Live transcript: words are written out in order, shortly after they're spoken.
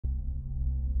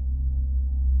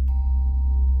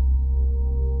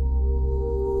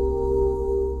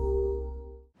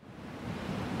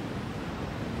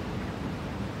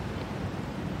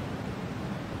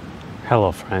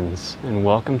Hello friends, and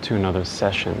welcome to another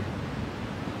session.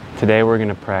 Today we're going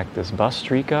to practice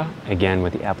Bhastrika, again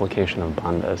with the application of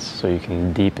Bandhas, so you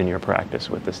can deepen your practice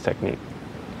with this technique.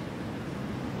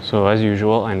 So as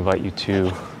usual, I invite you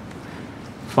to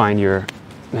find your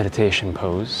meditation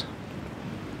pose.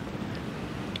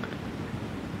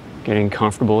 Getting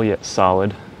comfortable yet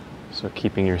solid, so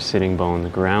keeping your sitting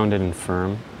bones grounded and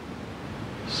firm.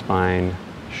 Spine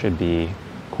should be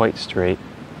quite straight.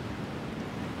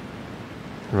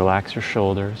 Relax your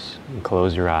shoulders and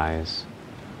close your eyes,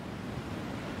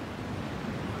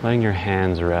 letting your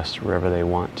hands rest wherever they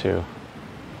want to.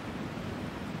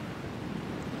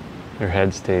 Your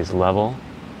head stays level,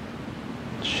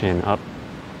 chin up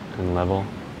and level.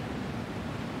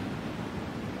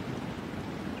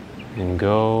 And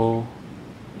go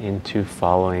into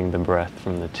following the breath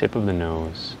from the tip of the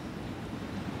nose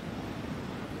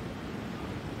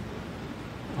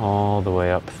all the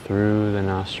way up through the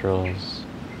nostrils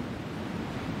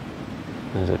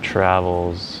as it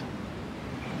travels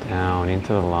down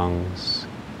into the lungs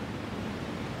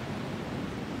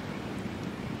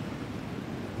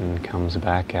and comes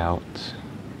back out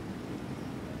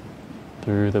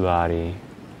through the body,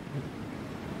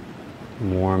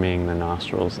 warming the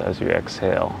nostrils as you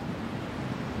exhale.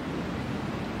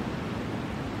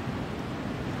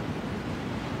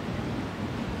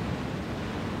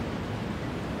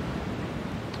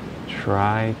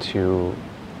 Try to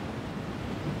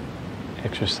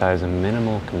exercise a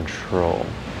minimal control.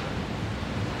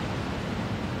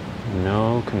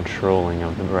 No controlling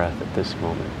of the breath at this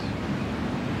moment.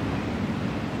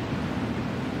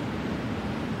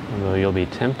 Although you'll be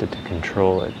tempted to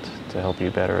control it to help you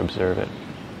better observe it.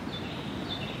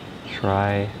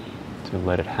 Try to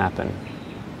let it happen.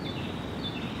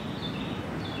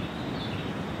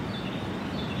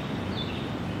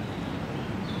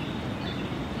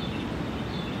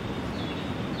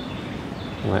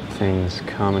 Let things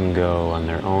come and go on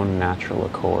their own natural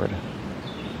accord,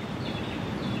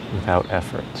 without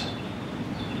effort.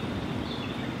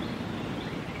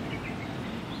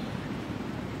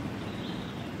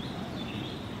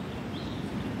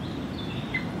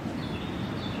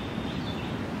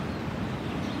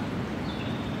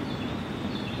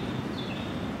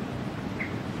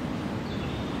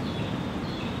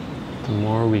 The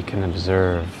more we can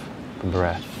observe the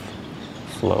breath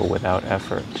flow without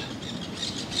effort,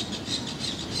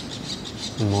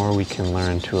 the more we can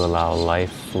learn to allow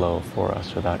life flow for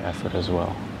us without effort as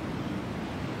well.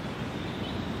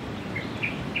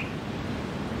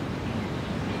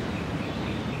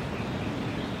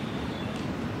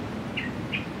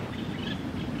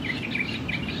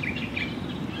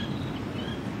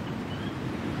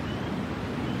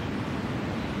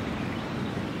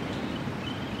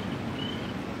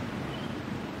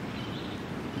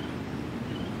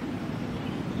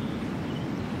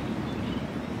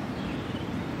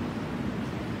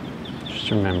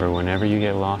 Remember, whenever you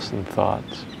get lost in thought,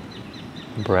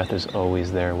 breath is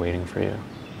always there waiting for you.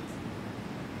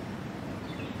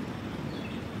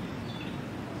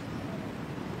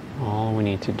 All we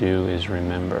need to do is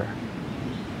remember.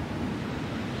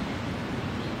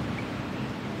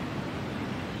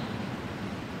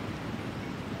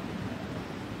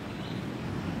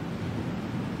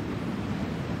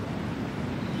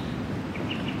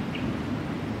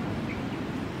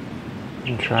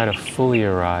 And try to fully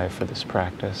arrive for this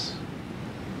practice.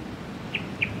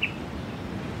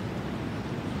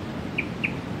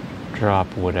 Drop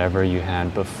whatever you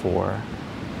had before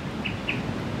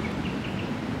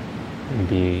and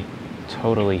be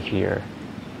totally here,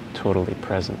 totally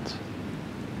present.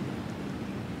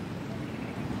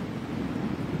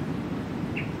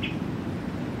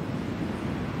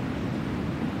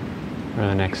 For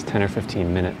the next 10 or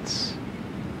 15 minutes,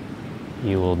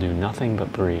 you will do nothing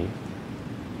but breathe.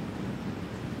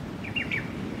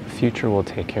 The future will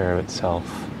take care of itself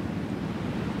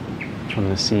from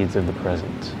the seeds of the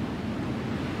present.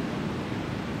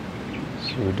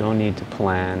 So you don't need to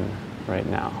plan right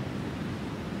now.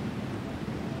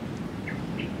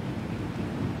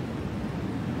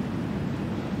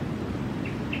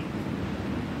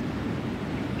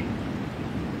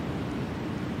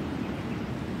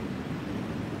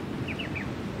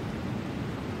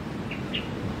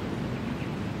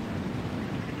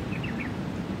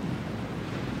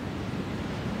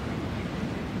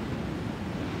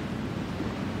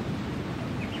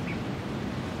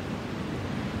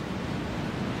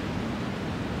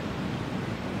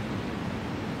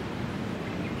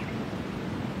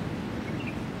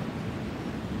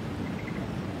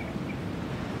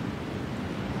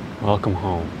 Welcome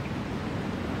home.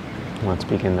 Let's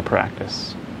begin the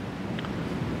practice.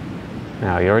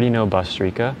 Now, you already know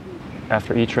Bhastrika.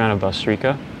 After each round of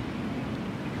Bhastrika,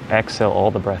 exhale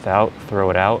all the breath out, throw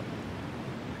it out.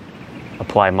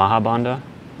 Apply Mahabandha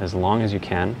as long as you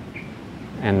can.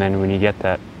 And then when you get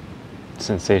that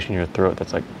sensation in your throat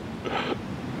that's like,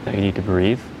 that you need to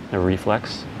breathe, a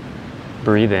reflex,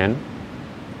 breathe in,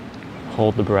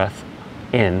 hold the breath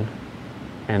in,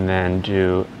 and then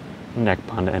do neck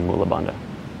bandha and mula bandha.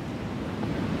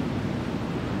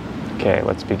 Okay,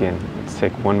 let's begin. Let's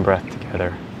take one breath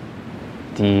together.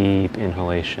 Deep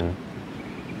inhalation.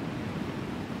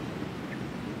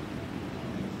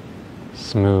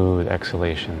 Smooth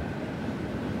exhalation.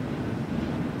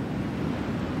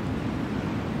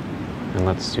 And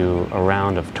let's do a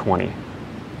round of 20.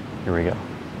 Here we go.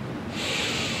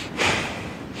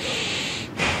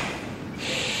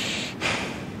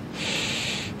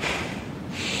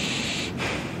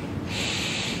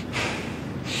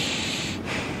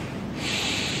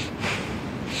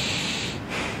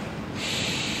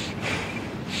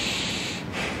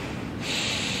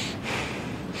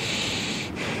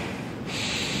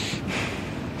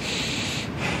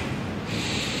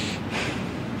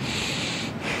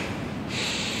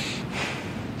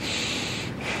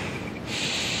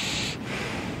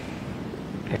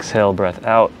 Exhale, breath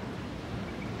out.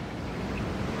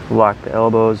 Lock the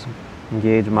elbows,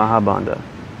 engage Mahabandha.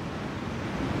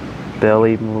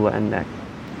 Belly, mula, and neck.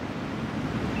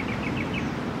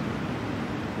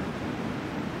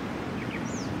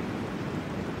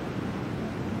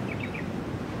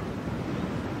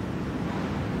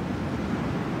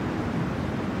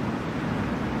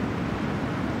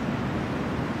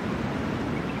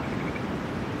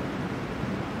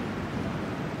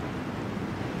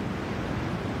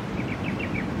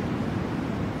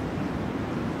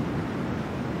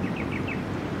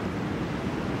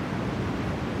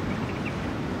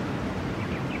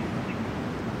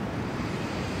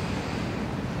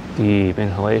 Deep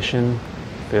inhalation,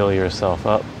 fill yourself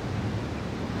up,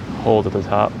 hold at the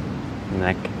top,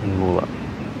 neck and mula.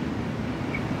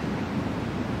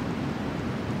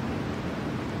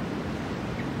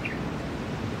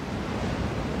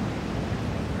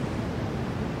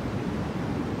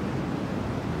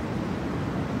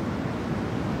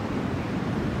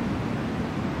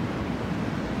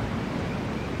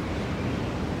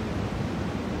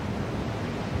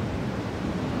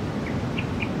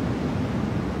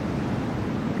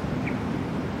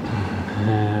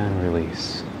 And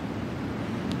release.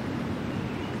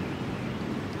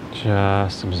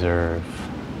 Just observe.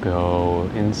 Go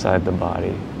inside the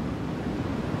body.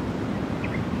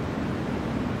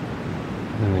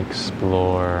 And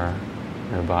explore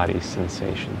your body's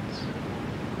sensations.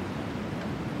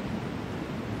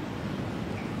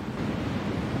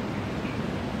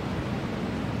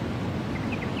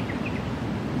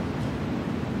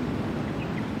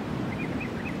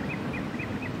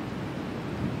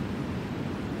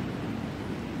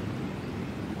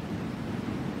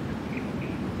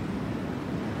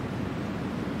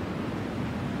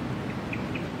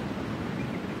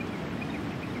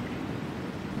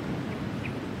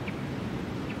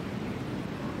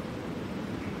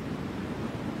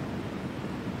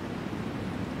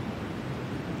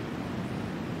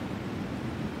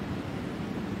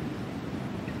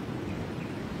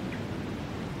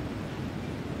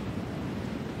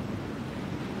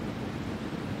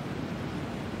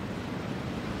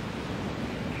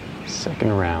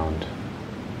 Second round.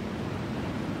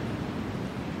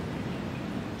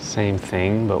 Same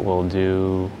thing, but we'll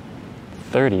do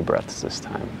 30 breaths this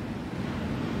time.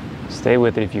 Stay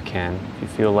with it if you can. If you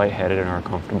feel lightheaded and are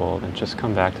comfortable, then just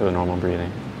come back to the normal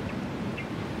breathing.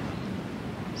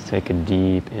 Let's take a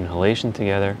deep inhalation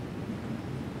together.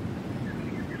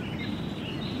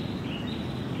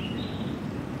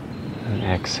 And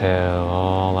exhale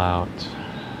all out.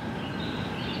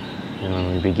 And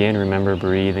when we begin, remember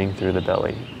breathing through the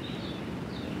belly.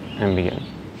 And begin.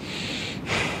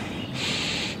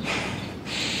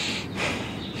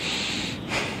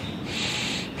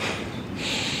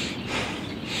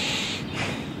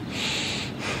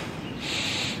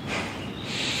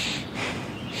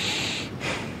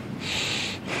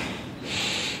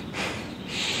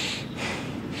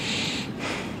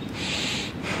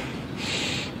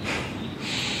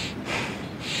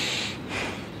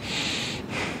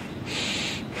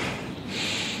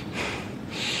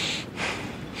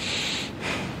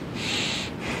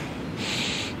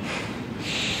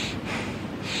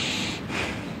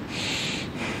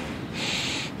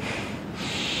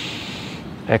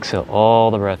 Exhale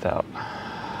all the breath out.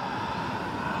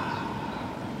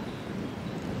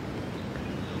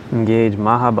 Engage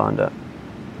Mahabandha,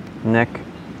 neck,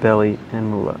 belly, and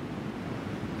mula.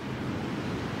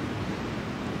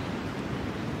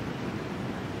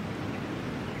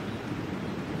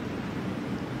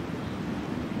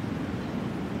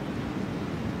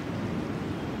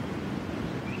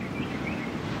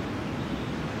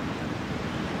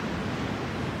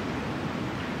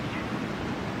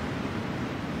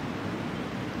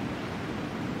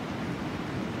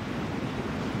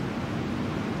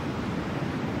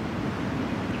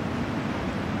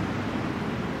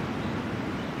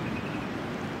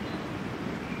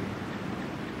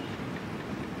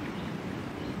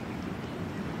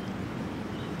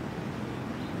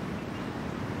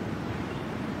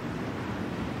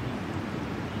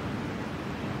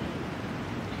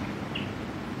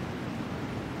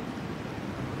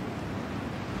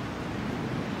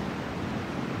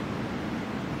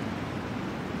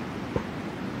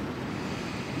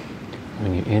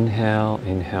 When you inhale,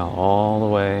 inhale all the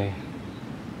way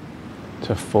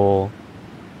to full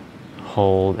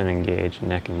hold and engage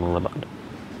neck and mula bandha.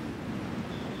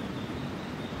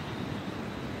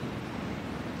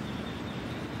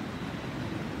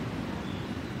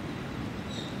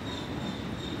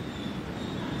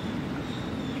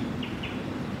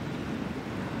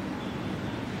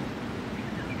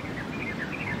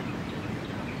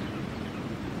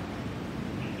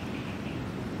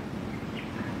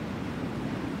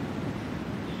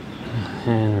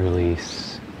 And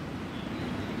release.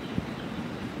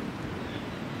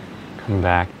 Come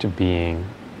back to being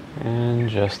and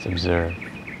just observe.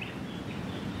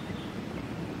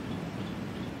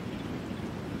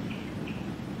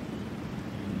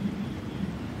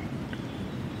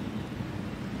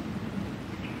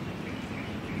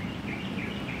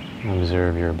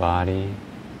 Observe your body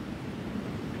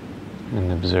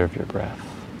and observe your breath.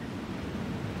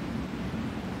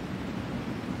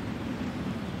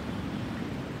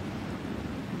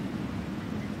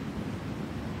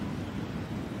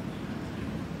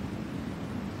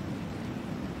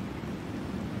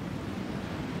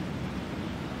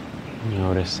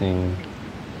 Noticing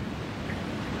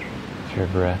if your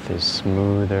breath is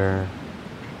smoother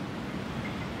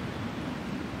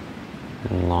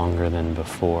and longer than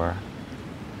before.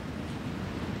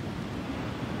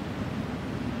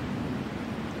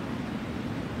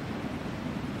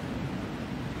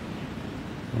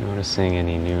 Noticing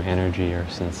any new energy or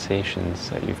sensations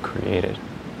that you've created.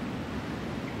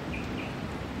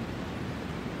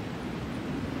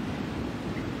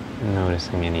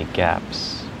 Noticing any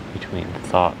gaps between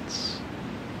thoughts,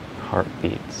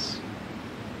 heartbeats,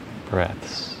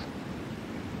 breaths.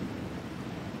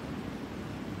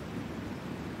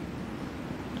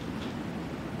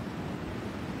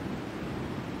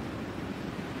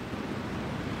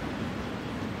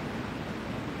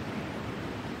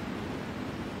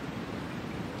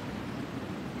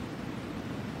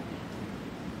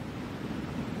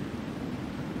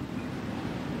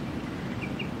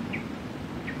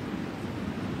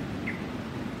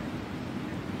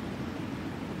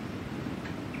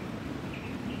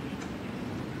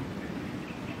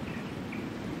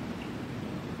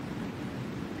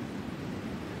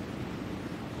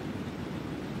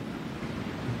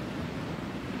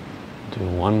 Do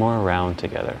one more round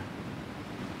together.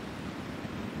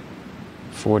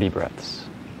 40 breaths,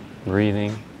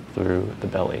 breathing through the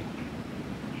belly.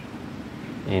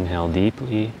 Inhale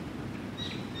deeply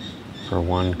for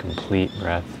one complete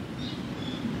breath.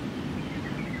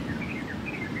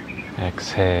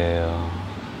 Exhale.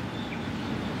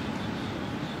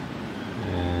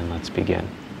 And let's begin.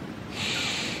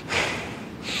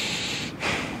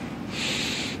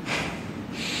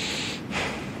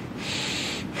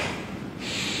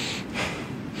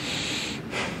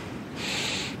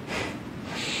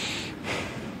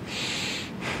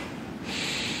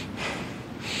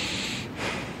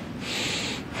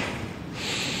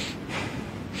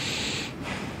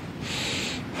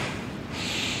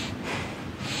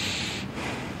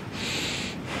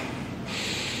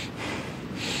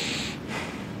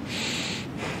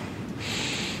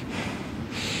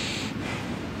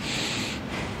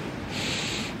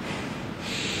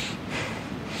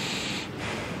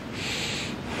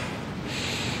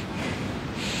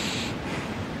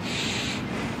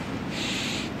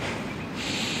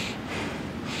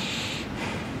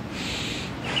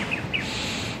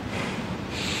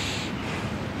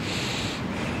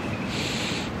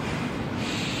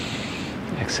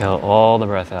 Exhale all the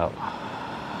breath out.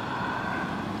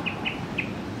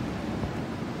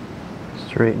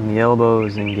 Straighten the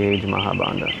elbows, engage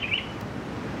Mahabandha.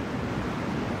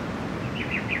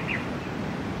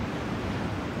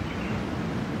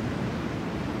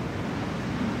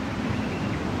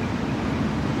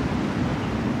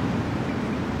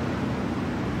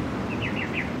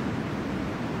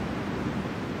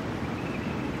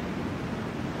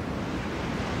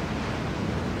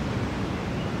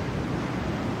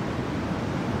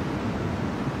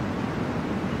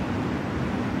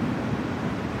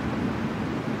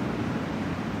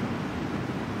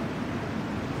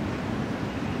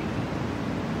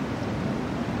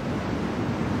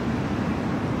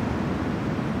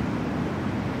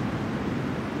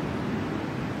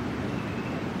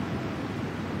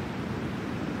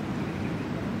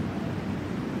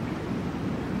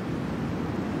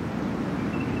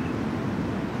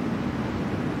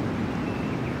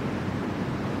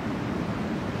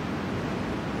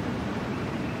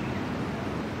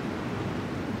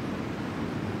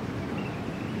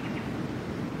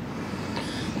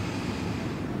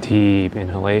 Deep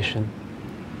inhalation.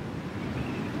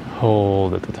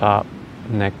 Hold at the top,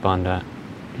 neck bandha.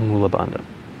 Mula Bandha.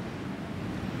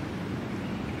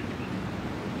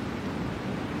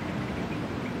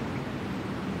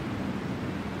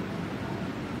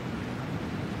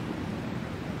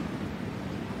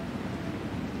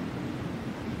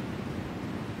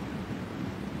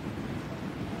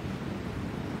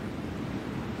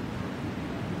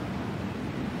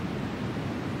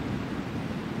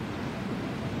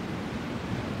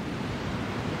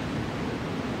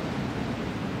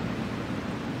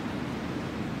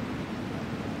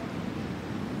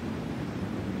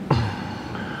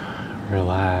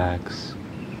 Relax,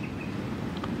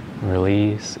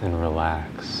 release and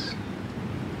relax.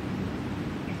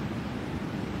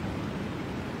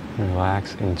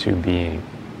 Relax into being,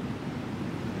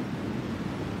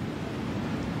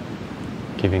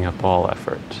 giving up all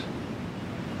effort.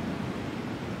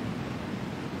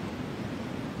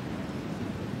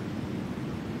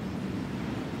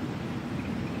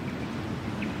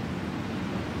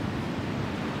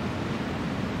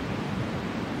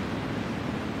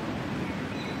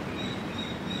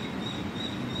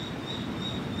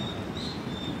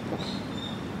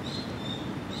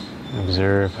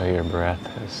 Observe how your breath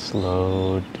has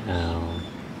slowed down.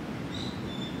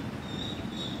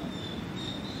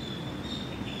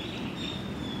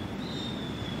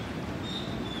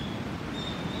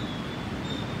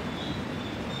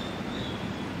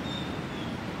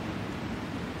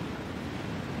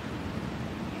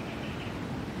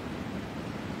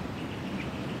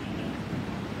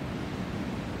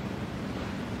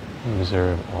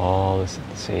 Observe all the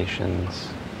sensations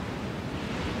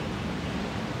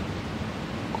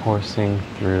coursing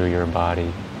through your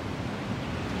body.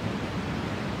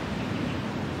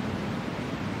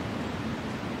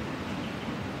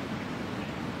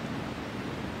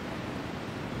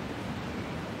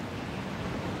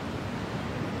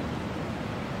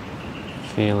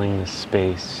 Feeling the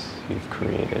space you've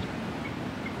created.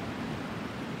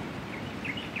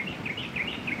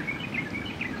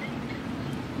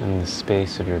 And the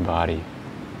space of your body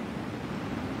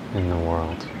in the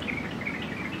world.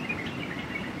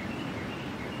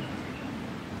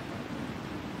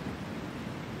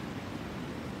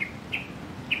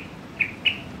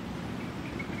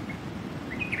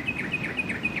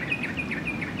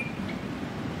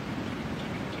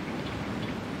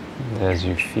 As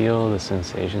you feel the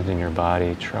sensations in your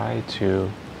body, try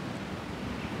to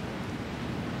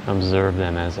observe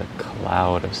them as a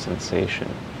cloud of sensation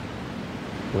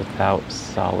without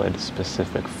solid,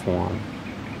 specific form.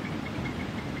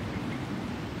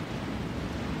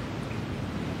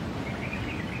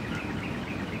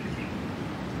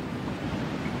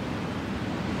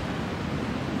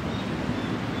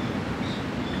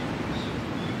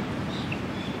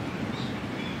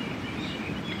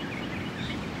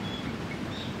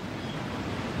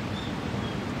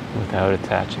 Without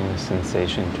attaching the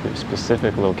sensation to a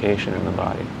specific location in the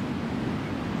body.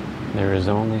 There is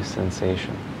only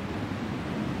sensation.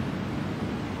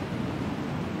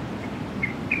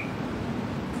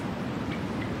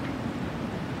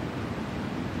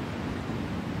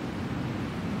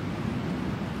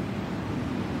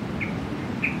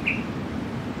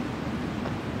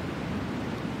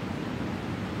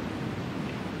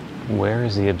 Where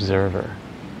is the observer?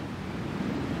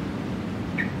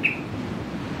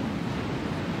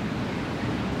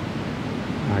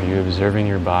 Are you observing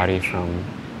your body from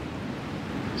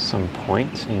some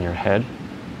point in your head?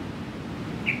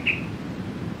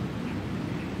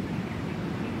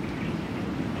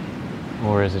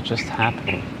 Or is it just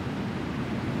happening?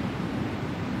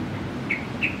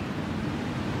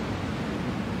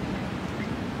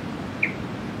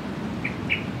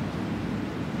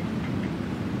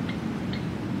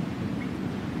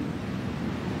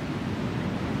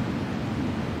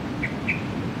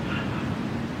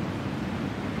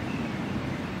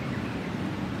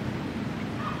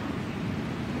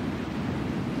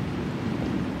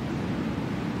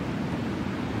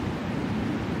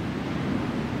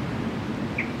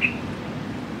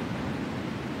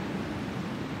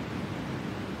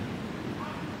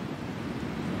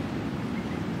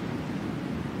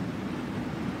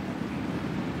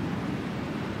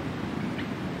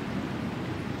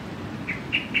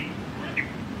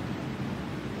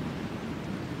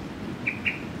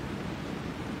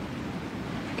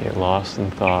 Get lost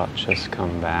in thought, just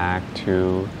come back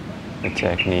to the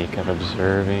technique of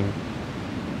observing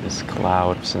this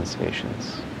cloud of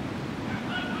sensations.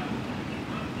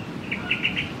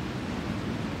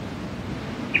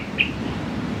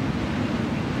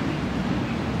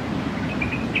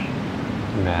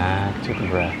 Back to the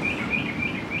breath.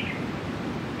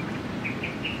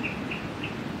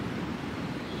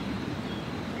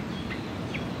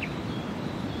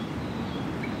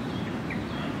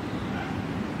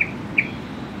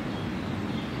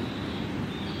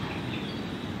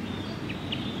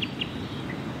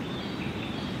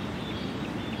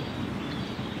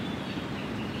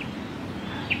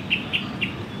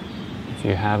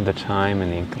 have the time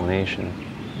and the inclination,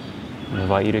 I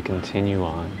invite you to continue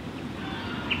on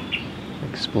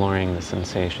exploring the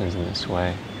sensations in this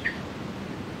way.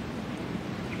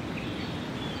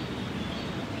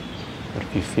 But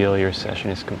if you feel your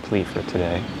session is complete for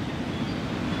today,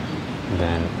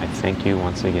 then I thank you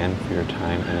once again for your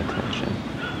time and attention.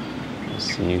 I'll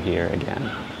see you here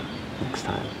again next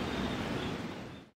time.